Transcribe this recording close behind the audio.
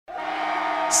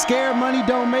Scared money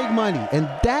don't make money. And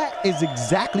that is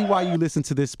exactly why you listen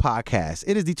to this podcast.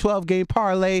 It is the 12 Game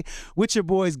Parlay with your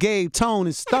boys Gabe, Tone,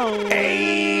 and Stone.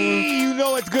 Hey, you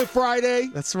know it's Good Friday.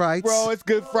 That's right. Bro, it's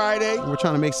Good Friday. We're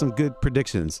trying to make some good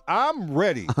predictions I'm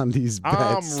ready. on these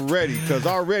bets. I'm ready because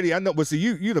already I know. But see,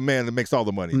 you the man that makes all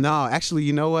the money. No, actually,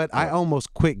 you know what? I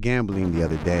almost quit gambling the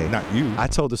other day. Not you. I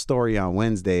told a story on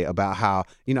Wednesday about how,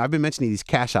 I've been mentioning these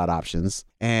cash out options.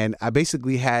 And I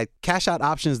basically had cash out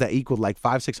options that equaled like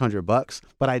 $500-600,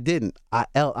 but I didn't. I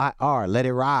LIR, let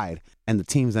it ride. And the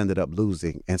teams ended up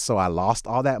losing. And so I lost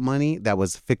all that money that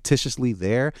was fictitiously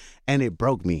there, and it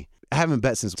broke me. I haven't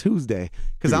bet since Tuesday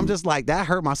because I'm just like, that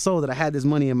hurt my soul that I had this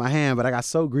money in my hand, but I got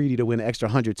so greedy to win an extra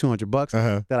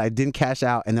 $100-200 that I didn't cash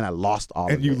out, and then I lost all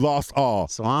of it. And you lost all.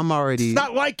 So I'm already... It's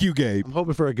not like you, Gabe. I'm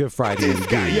hoping for a good Friday. Yeah, it's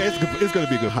going to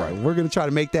be a good Friday. We're going to try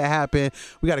to make that happen.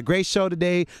 We got a great show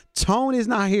today. Tone is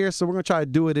not here, so we're going to try to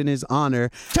do it in his honor.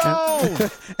 Tone!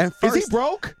 And first, is he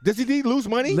broke? Does he lose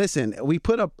money? Listen, we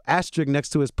put a asterisk next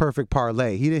to his perfect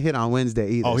parlay. He didn't hit on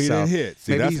Wednesday either. Oh, he didn't hit.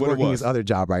 See, maybe that's he's what it working was. his other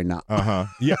job right now.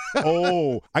 Yeah.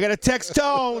 Oh, I got to text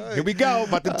Tone. Here we go.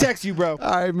 About to text you, bro.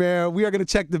 All right, man. We are going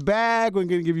to check the bag. We're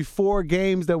going to give you 4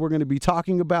 games that we're going to be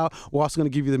talking about. We're also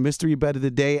going to give you the mystery bet of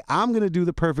the day. I'm going to do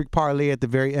the perfect parlay at the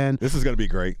very end. This is going to be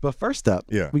great. But first up,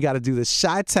 we got to do the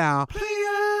Chi-Town.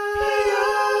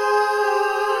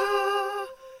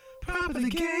 Prop of the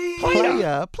game.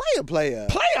 Player.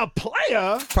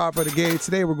 Prop of the game.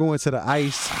 Today we're going to the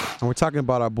ice, and we're talking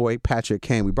about our boy Patrick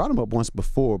Kane. We brought him up once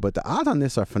before, but the odds on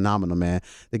this are phenomenal, man.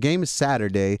 The game is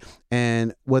Saturday,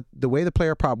 and the way the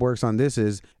player prop works on this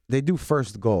is they do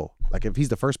first goal. Like if he's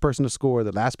the first person to score,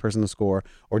 the last person to score,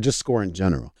 or just score in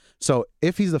general. So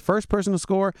if he's the first person to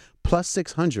score, plus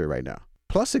 600 right now.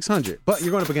 Plus 600, but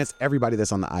you're going up against everybody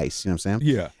that's on the ice. You know what I'm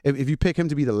saying? Yeah. If you pick him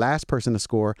to be the last person to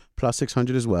score, plus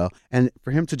 600 as well. And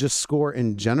for him to just score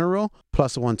in general,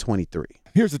 plus 123.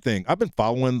 Here's the thing. I've been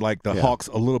following like the Hawks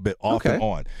a little bit off and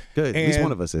on. Good. At least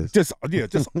one of us is. Just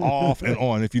off and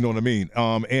on, if you know what I mean.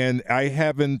 And I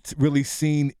haven't really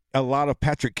seen a lot of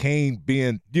Patrick Kane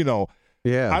being,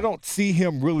 I don't see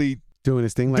him really doing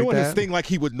his thing like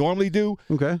he would normally do.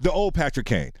 Okay. The old Patrick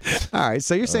Kane. All right.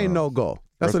 So you're saying no goal.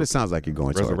 That's what it sounds like you're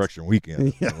going towards. Resurrection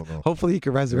weekend. Yeah. Hopefully he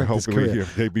can resurrect his career.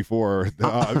 The day before.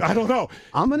 I don't know.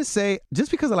 I'm going to say, just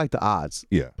because I like the odds.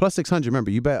 Yeah. Plus 600. Remember,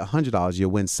 you bet $100,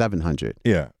 you'll win 700.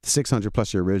 Yeah. 600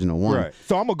 plus your original one. Right.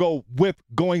 So I'm going to go with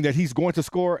that he's going to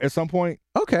score at some point.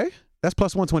 Okay. That's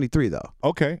plus 123, though.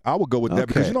 Okay. I will go with that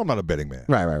because I'm not a betting man.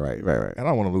 Right. And I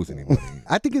don't want to lose any money.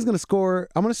 I think he's going to score,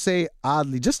 I'm going to say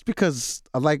oddly, just because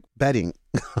I like betting.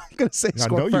 I'm going to say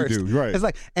score first. You do, right. It's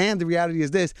like, and the reality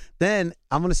is this, then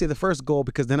I'm going to say the first goal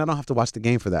because then I don't have to watch the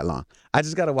game for that long. I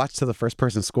just got to watch till the first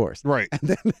person scores. Right. And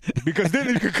then, because then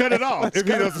you can cut it off if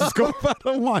he doesn't score. I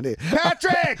don't want it.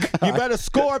 Patrick! You better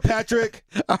score, Patrick.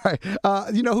 All right.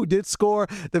 You know who did score?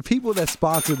 The people that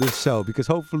sponsor this show, because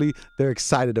hopefully they're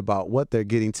excited about what they're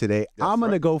getting today. I'm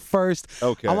going to go first.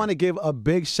 Okay. I want to give a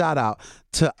big shout out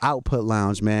to Output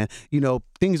Lounge, man.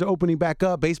 Things are opening back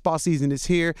up. Baseball season is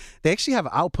here. They actually have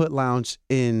an Output Lounge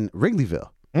in Wrigleyville.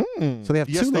 So they have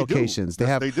 2 locations. They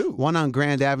have one on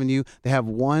Grand Avenue. They have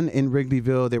one in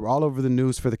Wrigleyville. They were all over the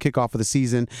news for the kickoff of the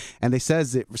season, and they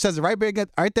says it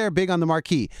right there, big on the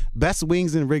marquee. Best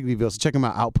wings in Wrigleyville. So check them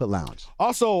out, Output Lounge.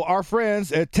 Also, our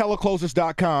friends at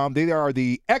teleclosers.com, they are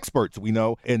the experts we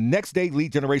know in next day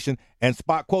lead generation and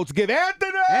spot quotes. Give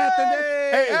Anthony!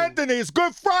 Hey, Anthony, it's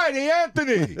Good Friday,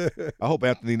 Anthony. I hope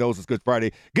Anthony knows it's Good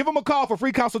Friday. Give him a call for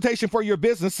free consultation for your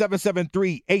business,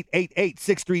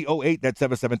 773-888-6308. That's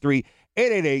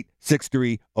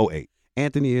 773-888-6308.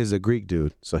 Anthony is a Greek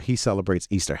dude, so he celebrates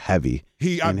Easter heavy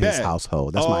in his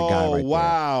household. That's my guy right there.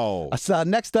 Wow. So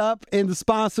next up in the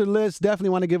sponsor list, definitely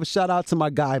want to give a shout out to my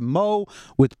guy Mo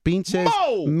with Pinches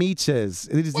Miches.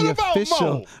 It is the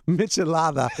official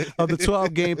michelada of the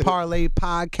 12 Game Parlay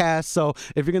podcast. So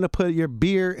if you're going to put your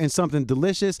beer in something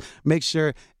delicious, make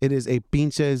sure it is a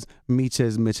Pinches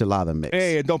Miches michelada mix.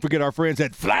 Hey, and don't forget our friends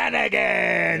at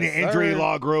Flanagan Injury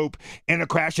Law Group. In a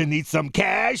crash and need some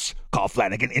cash? Call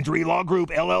Flanagan Injury Law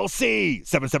Group, LLC,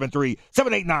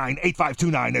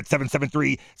 773-789-8529. That's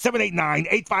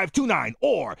 773-789-8529.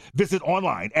 Or visit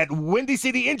online at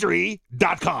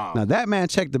WindyCityInjury.com. Now, that man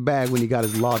checked the bag when he got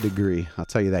his law degree. I'll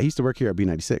tell you that. He used to work here at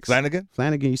B96. Flanagan?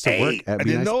 Flanagan used to work at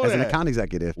B96 as an account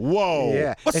executive. Whoa.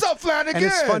 Yeah. What's up, Flanagan? And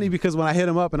it's funny because when I hit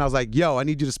him up and I was like, yo, I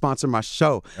need you to sponsor my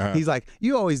show. He he's like,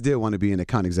 you always did want to be an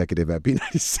account executive at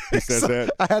B96. He says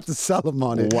that? I had to sell him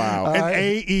on it. Wow. All An right?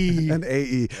 AE. An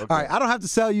AE. Okay. All right, I don't have to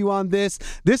sell you on this.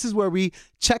 This is where we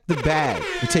check the bag.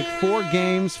 We take 4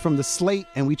 games from the slate,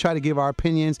 and we try to give our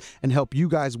opinions and help you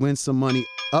guys win some money.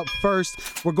 Up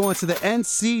first, we're going to the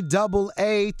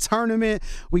NCAA tournament.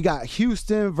 We got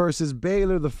Houston versus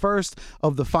Baylor, the first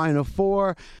of the Final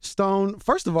Four. Stone,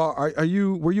 first of all,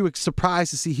 were you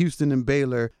surprised to see Houston and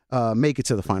Baylor make it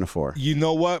to the Final Four? You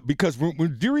know what? Because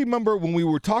do you remember when we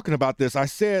were talking about this, I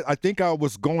said I think I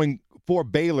was going for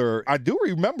Baylor. I do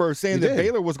remember saying that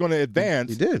Baylor was going to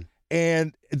advance. You did.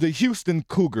 And the Houston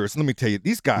Cougars, let me tell you,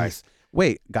 these guys.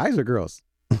 Wait, guys or girls?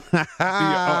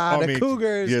 The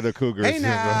Cougars. Yeah, the Cougars. Hey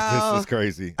now. This is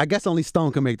crazy. I guess only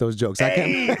Stone can make those jokes.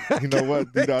 Hey. I can't. You know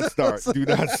what? Do not start. Do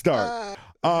not start.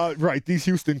 Right, these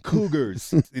Houston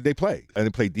Cougars, they play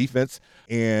defense,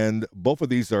 and both of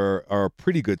these are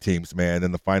pretty good teams, man.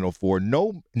 In the Final Four,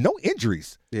 no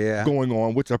injuries going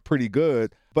on, which are pretty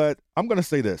good. But I'm going to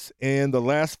say this: in the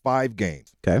last 5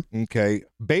 games, okay,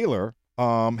 Baylor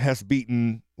has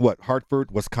beaten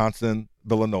Hartford, Wisconsin,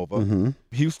 Villanova. Mm-hmm.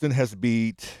 Houston has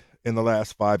beat in the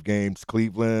last 5 games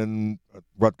Cleveland,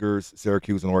 Rutgers,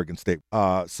 Syracuse, and Oregon State.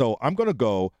 So I'm going to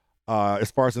go.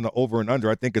 As far as in the over and under,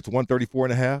 I think it's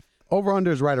 134.5. Over under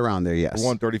is right around there, yes.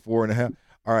 134.5.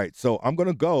 All right, so I'm going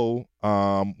to go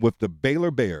with the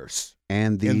Baylor Bears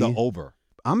in the over.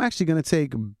 I'm actually going to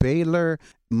take Baylor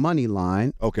money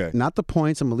line. Okay. Not the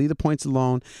points. I'm going to leave the points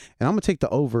alone, and I'm going to take the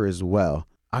over as well.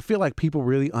 I feel like people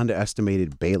really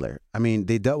underestimated Baylor. I mean,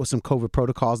 they dealt with some COVID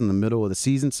protocols in the middle of the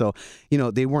season, so,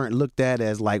 they weren't looked at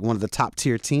as like one of the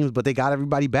top-tier teams, but they got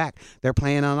everybody back. They're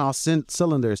playing on all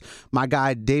cylinders. My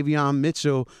guy, Davion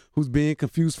Mitchell, who's being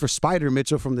confused for Spider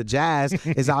Mitchell from the Jazz,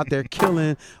 is out there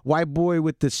killing. White boy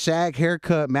with the shag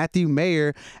haircut, Matthew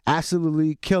Mayer,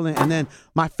 absolutely killing. And then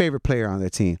my favorite player on their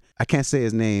team, I can't say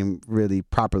his name really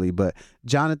properly, but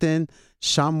Jonathan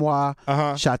Shamwa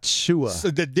Shachua. So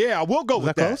we'll go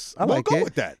with that. Close? We'll go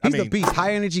with that. He's the beast.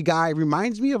 High energy guy.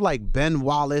 Reminds me of like Ben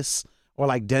Wallace or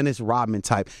like Dennis Rodman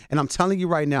type. And I'm telling you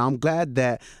right now, I'm glad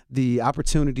that the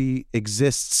opportunity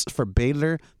exists for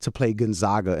Baylor to play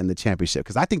Gonzaga in the championship,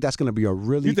 because I think that's going to be a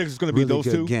really, you think it's going to be those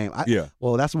good two? Game. Yeah.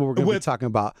 Well, that's what we're going to be talking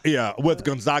about. Yeah, with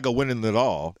Gonzaga winning it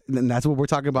all. And that's what we're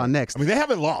talking about next. I mean, they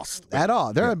haven't lost at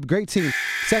all. They're a great team.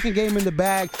 Second game in the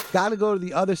bag. Got to go to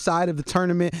the other side of the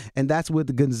tournament, and that's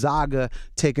with Gonzaga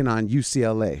taking on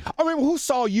UCLA. I mean, who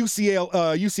saw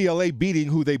UCLA beating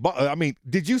who they bought? I mean,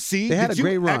 did you see? They had a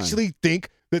great run. Actually think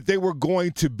that they were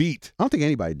going to beat? I don't think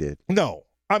anybody did. No.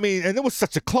 I mean, and it was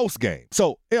such a close game.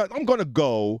 So I'm going to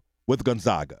go with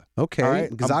Gonzaga. Okay.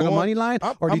 Right? Gonzaga money line?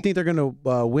 Or do you think they're going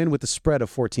to win with the spread of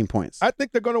 14 points? I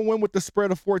think they're going to win with the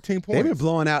spread of 14 points. They've been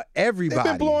blowing out everybody.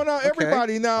 They've been blowing out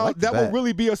everybody. Now, like that will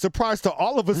really be a surprise to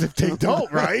all of us if they don't,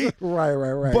 right?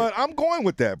 Right. But I'm going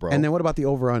with that, bro. And then what about the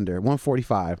over-under?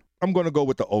 145. I'm going to go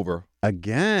with the over.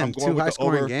 Again, I'm going 2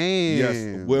 high-scoring games.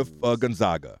 Yes, with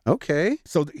Gonzaga. Okay.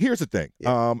 So here's the thing.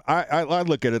 Yeah. I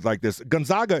look at it like this.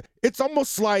 Gonzaga, it's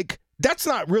almost like that's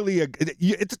not really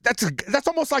that's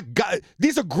almost like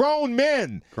these are grown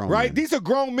men, right? These are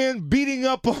grown men beating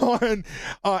up on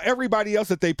everybody else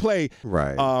that they play.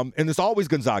 Right. And it's always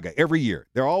Gonzaga every year.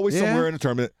 They're always somewhere in the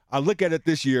tournament. I look at it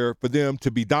this year for them to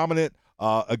be dominant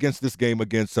against this game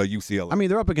against UCLA. I mean,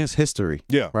 they're up against history.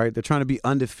 Yeah. Right? They're trying to be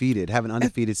undefeated, have an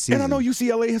undefeated season. And I know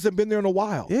UCLA hasn't been there in a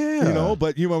while. Yeah.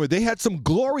 But you remember they had some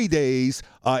glory days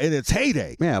in its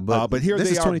heyday. Yeah, but here this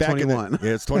they is are back in 2021.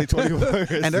 Yeah, it's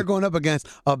 2021. And they're going up against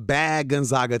a bad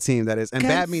Gonzaga team, that is. And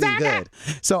bad meaning good.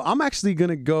 So I'm actually going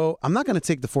to go, I'm not going to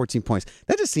take the 14 points.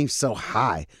 That just seems so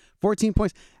high. 14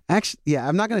 points. Actually, yeah,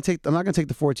 I'm not gonna take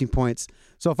the 14 points.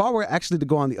 So if I were actually to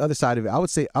go on the other side of it, I would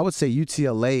say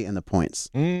UTLA in the points.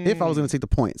 If I was gonna take the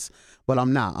points, but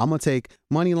I'm not. I'm gonna take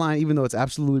money line, even though it's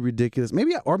absolutely ridiculous.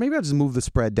 Maybe I'll just move the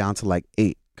spread down to like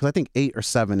 8. Because I think 8 or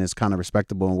 7 is kind of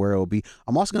respectable and where it will be.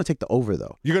 I'm also going to take the over,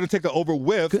 though. You're going to take the over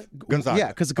with Gonzaga? Yeah,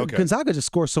 because Gonzaga just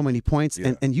scores so many points,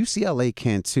 and UCLA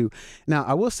can too. Now,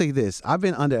 I will say this. I've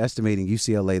been underestimating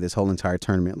UCLA this whole entire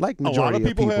tournament, like majority of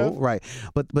people have. Right.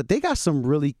 But they got some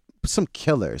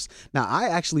killers. Now, I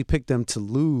actually picked them to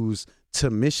lose to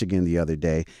Michigan the other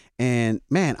day. And,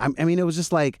 man, I mean, it was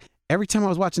just like every time I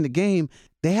was watching the game,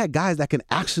 they had guys that can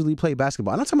actually play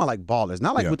basketball. I'm not talking about like ballers,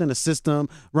 not like within a system,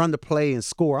 run the play and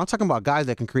score. I'm talking about guys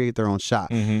that can create their own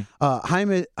shot.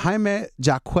 Jaime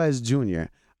Jaquez Jr.,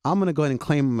 I'm going to go ahead and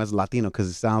claim him as Latino because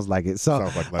it sounds like it. So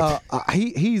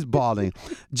he's balling.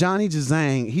 Johnny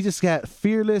Jazang, he just got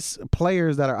fearless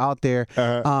players that are out there.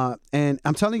 And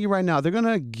I'm telling you right now, they're going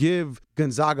to give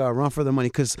Gonzaga a run for the money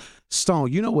because,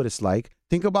 Stone, you know what it's like.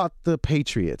 Think about the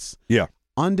Patriots. Yeah.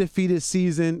 undefeated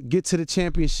season, get to the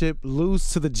championship,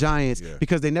 lose to the Giants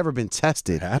because they've never been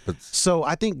tested. It happens. So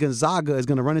I think Gonzaga is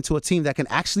going to run into a team that can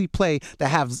actually play, that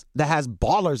has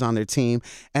ballers on their team,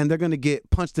 and they're going to get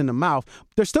punched in the mouth.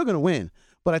 They're still going to win,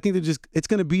 but I think it's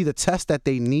going to be the test that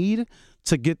they need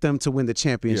to get them to win the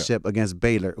championship against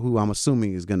Baylor, who I'm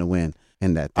assuming is going to win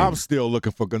in that thing. I'm still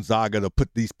looking for Gonzaga to put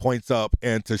these points up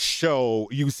and to show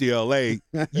UCLA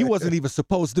you wasn't even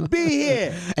supposed to be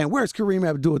here. And where's Kareem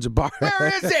Abdul-Jabbar?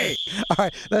 Where is he? All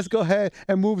right, let's go ahead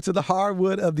and move to the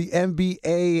hardwood of the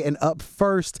NBA. And up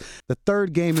first, the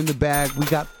third game in the bag, we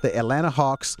got the Atlanta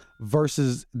Hawks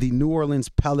versus the New Orleans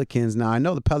Pelicans. Now, I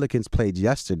know the Pelicans played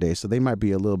yesterday, so they might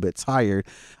be a little bit tired.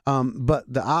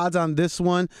 But the odds on this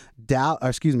one,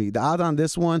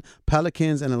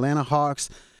 Pelicans and Atlanta Hawks,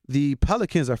 the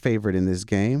Pelicans are favored in this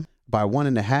game by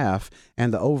 1.5,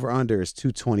 and the over-under is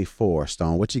 224.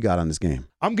 Stone, what you got on this game?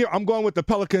 I'm going with the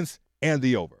Pelicans and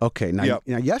the over. Okay, now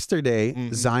yesterday,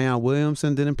 Zion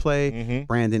Williamson didn't play,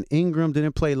 Brandon Ingram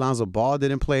didn't play, Lonzo Ball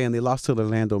didn't play, and they lost to the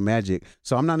Orlando Magic.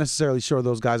 So I'm not necessarily sure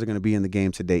those guys are going to be in the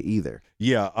game today either.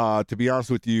 Yeah, to be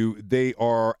honest with you, they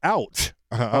are out.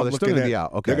 They're still going to be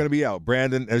out. Okay. They're going to be out.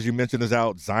 Brandon, as you mentioned, is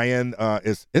out. Zion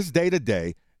is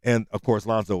day-to-day. And, of course,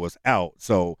 Lonzo was out.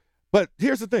 So, but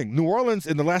here's the thing. New Orleans,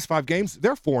 in the last 5 games,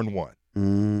 they're 4-1.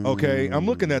 Okay? I'm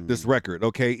looking at this record,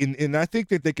 okay? And I think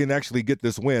that they can actually get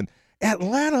this win.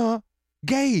 Atlanta,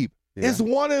 Gabe, is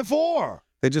 1-4.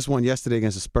 They just won yesterday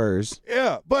against the Spurs.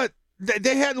 Yeah, but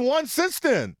they hadn't won since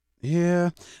then.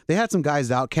 Yeah. They had some guys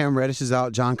out. Cam Reddish is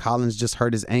out. John Collins just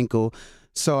hurt his ankle.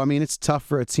 So, I mean, it's tough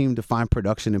for a team to find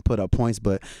production and put up points.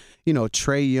 But,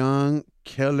 Trae Young,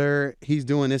 killer, he's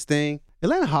doing his thing.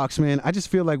 Atlanta Hawks, man, I just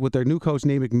feel like with their new coach,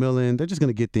 Nate McMillan, they're just going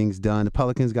to get things done. The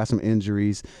Pelicans got some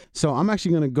injuries. So I'm actually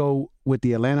going to go with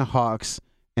the Atlanta Hawks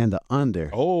and the under.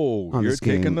 Oh, you're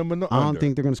taking them in the under. I don't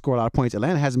think they're going to score a lot of points.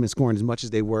 Atlanta hasn't been scoring as much as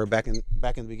they were back in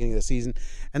the beginning of the season.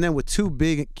 And then with 2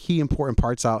 big key important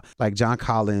parts out, like John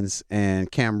Collins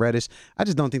and Cam Reddish, I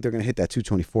just don't think they're going to hit that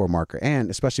 224 marker. And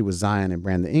especially with Zion and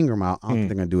Brandon Ingram out, I don't think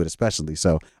they're going to do it especially.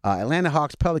 So Atlanta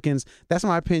Hawks, Pelicans, that's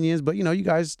my opinions. But, you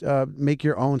guys make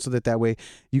your own so that way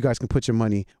you guys can put your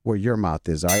money where your mouth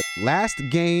is, all right? Last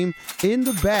game in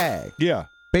the bag. Yeah.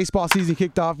 Baseball season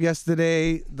kicked off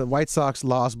yesterday. The White Sox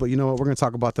lost, but you know what? We're going to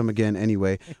talk about them again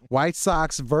anyway. White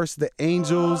Sox versus the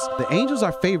Angels. The Angels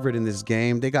are favored in this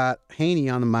game. They got Haney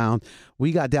on the mound.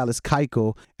 We got Dallas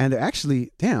Keuchel, and they're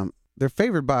actually, they're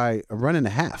favored by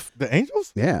 1.5. The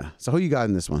Angels? Yeah. So who you got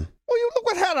in this one? Well, look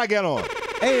what hat I got on.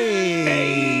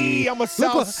 Hey, I'm a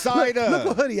Southsider. Look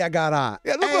what hoodie I got on.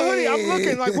 Yeah, look what hoodie. I'm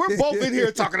looking like we're both in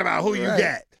here talking about who you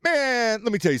got. Man,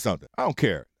 let me tell you something. I don't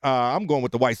care. I'm going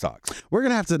with the White Sox. We're going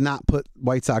to have to not put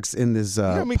White Sox in this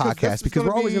podcast because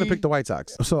we're always going to pick the White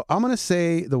Sox. So I'm going to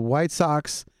say the White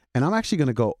Sox, and I'm actually going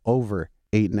to go over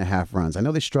 8.5 runs. I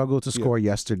know they struggled to score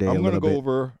yesterday a little bit. I'm going to go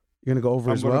over. You're going to go over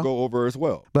as well? I'm going to go over as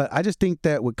well. But I just think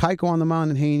that with Keuchel on the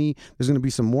mound and Haney, there's going to be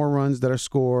some more runs that are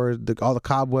scored. All the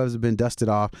cobwebs have been dusted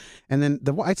off. And then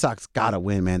the White Sox got to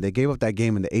win, man. They gave up that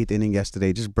game in the 8th inning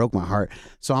yesterday. It just broke my heart.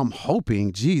 So I'm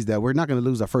hoping, that we're not going to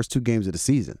lose our first 2 games of the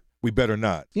season. We better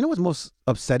not. You know what's most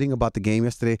upsetting about the game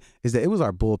yesterday is that it was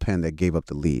our bullpen that gave up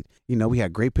the lead. We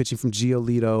had great pitching from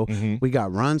Giolito. We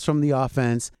got runs from the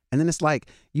offense. And then it's like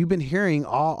you've been hearing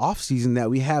all offseason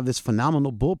that we have this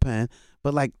phenomenal bullpen,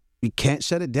 but we can't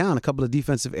shut it down. A couple of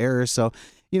defensive errors. So,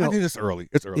 I think it's early.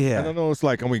 It's early. Yeah. I don't know. It's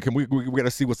like, we got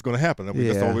to see what's going to happen.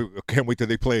 Can't wait till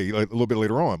they play a little bit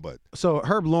later on. But so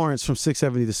Herb Lawrence from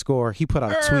 670 The Score, he put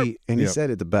out a tweet and he said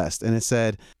it the best. And it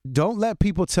said, "Don't let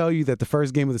people tell you that the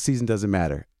first game of the season doesn't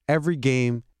matter. Every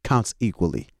game counts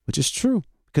equally," which is true.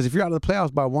 Because if you're out of the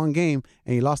playoffs by 1 game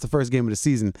and you lost the first game of the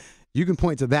season, you can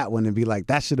point to that one and be like,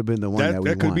 that should have been the one that we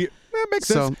won. That makes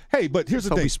sense. Hey, but here's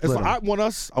the thing. I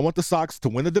want the Sox to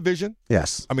win the division.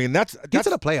 Yes. I mean, that's get to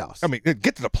the playoffs. I mean,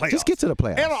 get to the playoffs. Just get to the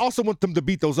playoffs. And I also want them to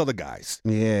beat those other guys.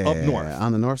 Yeah. Up north.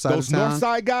 On the north side those of town. north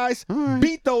side guys,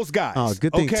 beat those guys. Oh,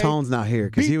 good thing Tone's not here.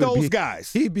 Beat those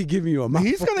guys. He'd be giving you a mouthful.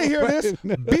 He's going to hear this.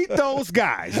 Beat those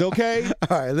guys, okay?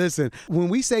 All right, listen. When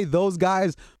we say those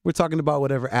guys, we're talking about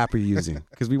whatever app you're using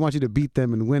because we want you to beat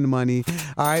them and win money.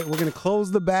 All right, we're going to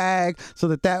close the bag so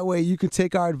that way you can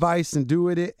take our advice and do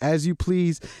it as you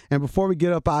please. And before we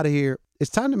get up out of here,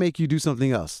 it's time to make you do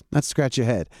something else. Not scratch your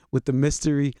head with the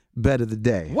mystery bet of the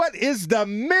day. What is the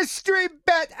mystery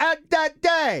bet of the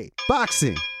day?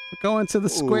 Boxing. We're Going to the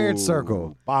squared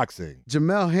circle. Boxing.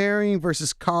 Jamel Herring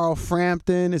versus Carl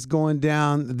Frampton is going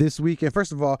down this weekend.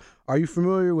 First of all, are you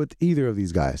familiar with either of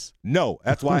these guys? No.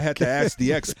 That's why I had to ask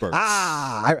the experts.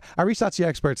 I reached out to your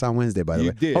experts on Wednesday, by the way.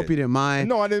 You did. Hope you didn't mind.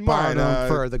 No, I didn't mind.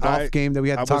 For the golf game that we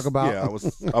had to talk about. Yeah,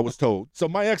 I was told. So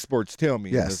my experts tell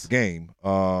me in this game,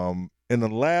 in the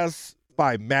last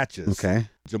 5 matches,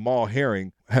 Jamel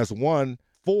Herring has won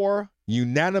 4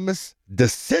 unanimous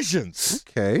decisions.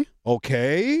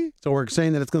 Okay. So we're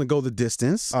saying that it's going to go the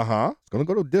distance. It's going to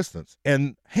go the distance.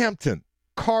 And Hampton,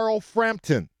 Carl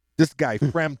Frampton, this guy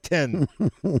Frampton,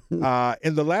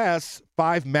 in the last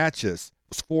 5 matches,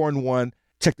 was 4-1.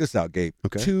 Check this out, Gabe.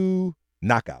 2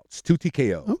 knockouts, 2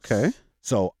 TKOs. Okay.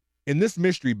 So in this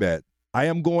mystery bet, I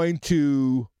am going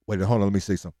to wait. Hold on, let me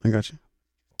say something. I got you.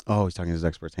 Oh, he's talking to his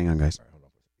experts. Hang on, guys. All right, hold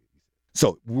on.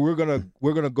 So we're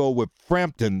gonna go with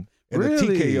Frampton and a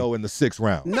TKO in the 6th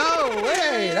round. No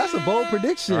way! That's a bold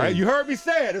prediction. All right, you heard me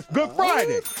say it. It's Good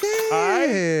Friday. Okay. All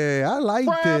right, I like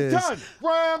this.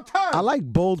 Frampton. I like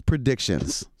bold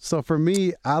predictions. So for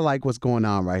me, I like what's going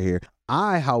on right here.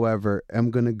 I, however,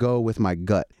 am gonna go with my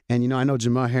gut. And I know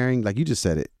Jamel Herring, like you just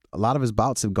said it. A lot of his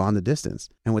bouts have gone the distance,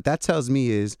 and what that tells me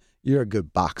is you're a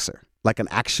good boxer. Like an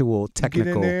actual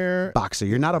technical boxer.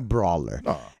 You're not a brawler.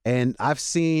 And I've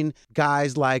seen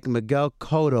guys like Miguel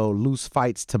Cotto lose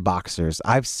fights to boxers.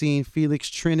 I've seen Felix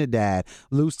Trinidad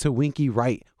lose to Winky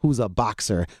Wright, who's a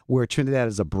boxer, where Trinidad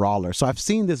is a brawler. So I've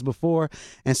seen this before.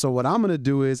 And so what I'm going to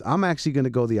do is I'm actually going to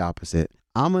go the opposite.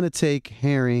 I'm going to take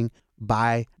Herring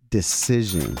by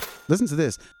decision. Listen to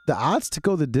this. The odds to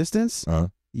go the distance,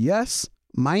 yes,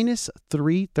 minus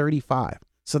 335.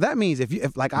 So that means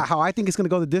if like how I think it's going to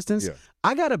go the distance,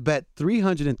 I got to bet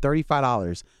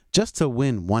 $335 just to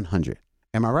win 100.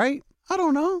 Am I right? I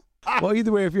don't know. Well,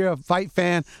 either way, if you're a fight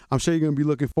fan, I'm sure you're going to be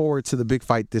looking forward to the big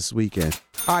fight this weekend.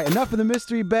 All right, enough of the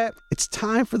mystery bet. It's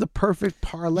time for the perfect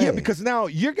parlay. Yeah, because now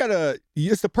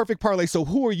it's the perfect parlay. So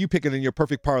who are you picking in your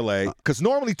perfect parlay? Because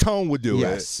normally Tone would do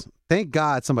it. Thank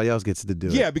God somebody else gets to do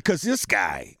it. Yeah, because this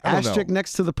guy. Asterisk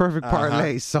next to the perfect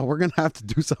parlay, so we're going to have to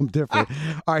do something different.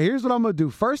 All right, here's what I'm going to do.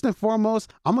 First and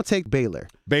foremost, I'm going to take Baylor.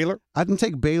 Baylor? I'm going to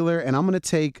take Baylor, and I'm going to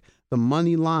take the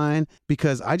money line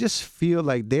because I just feel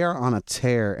like they're on a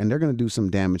tear and they're going to do some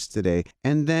damage today.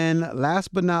 And then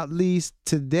last but not least,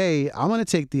 today, I'm going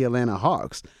to take the Atlanta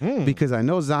Hawks because I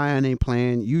know Zion ain't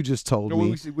playing. You just told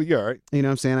me. You're all right. You know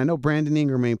what I'm saying? I know Brandon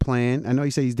Ingram ain't playing. I know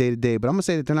you say he's day-to-day, but I'm going to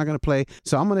say that they're not going to play.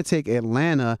 So I'm going to take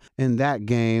Atlanta in that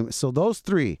game. So those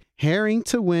 3, Herring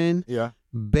to win. Yeah.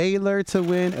 Baylor to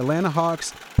win, Atlanta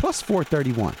Hawks, plus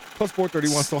 431. Plus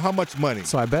 431. So how much money?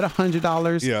 So I bet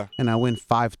 $100 and I win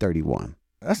 531.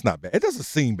 That's not bad. It doesn't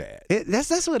seem bad.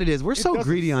 That's what it is. We're so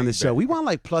greedy on this show. We want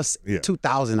like plus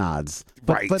 2,000 odds.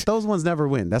 But those ones never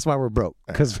win. That's why we're broke.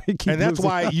 Because we keep and that's losing.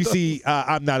 why you see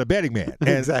I'm not a betting man. And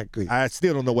exactly. I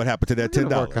still don't know what happened to that $10.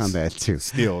 Work on that too.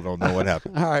 Still don't know what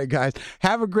happened. All right, guys.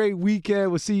 Have a great weekend.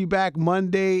 We'll see you back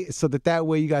Monday so that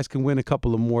way you guys can win a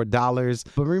couple of more dollars.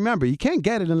 But remember, you can't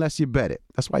get it unless you bet it.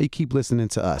 That's why you keep listening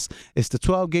to us. It's the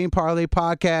 12 Game Parlay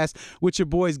Podcast with your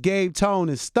boys Gabe, Tone,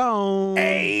 and Stone.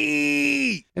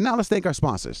 Hey! And now let's thank our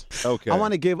sponsors. Okay. I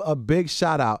want to give a big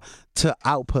shout out to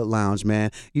Output Lounge,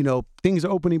 man. Things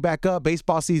are opening back up.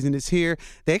 Baseball season is here.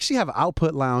 They actually have an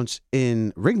Output Lounge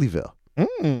in Wrigleyville.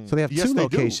 So they have 2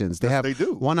 locations. They have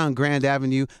one on Grand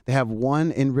Avenue. They have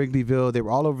one in Wrigleyville. They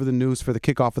were all over the news for the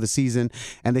kickoff of the season.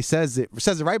 And they says it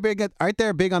right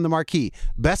there, big on the marquee.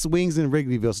 Best wings in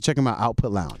Wrigleyville. So check them out,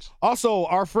 Output Lounge. Also,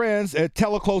 our friends at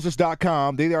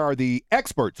teleclosers.com, they are the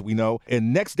experts we know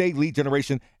in next day lead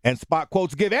generation and spot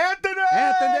quotes. Give Anthony!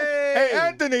 Hey,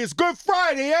 Anthony, it's Good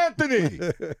Friday,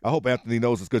 Anthony. I hope Anthony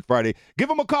knows it's Good Friday.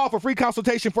 Give him a call for free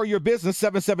consultation for your business,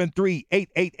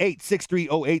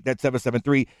 773-888-6308. That's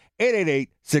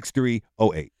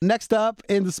 773-888-6308. Next up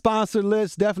in the sponsor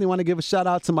list, definitely want to give a shout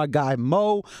out to my guy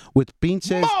Mo with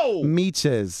Pinches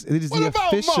Miches. It is the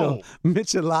official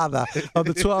michelada of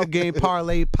the 12 Game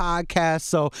Parlay Podcast.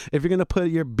 So if you're going to put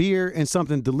your beer in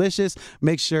something delicious,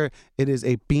 make sure it is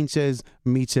a Pinches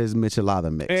Miches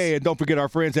michelada mix. Hey, and don't forget our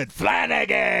friends at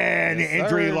Flanagan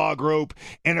Injury Law Group.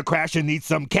 In a crash and need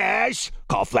some cash?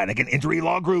 Call Flanagan Injury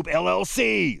Law Group,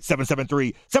 LLC,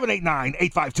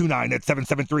 773-789-8529. That's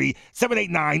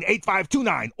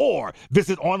 773-789-8529. Or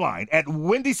visit online at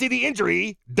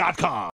WindyCityInjury.com.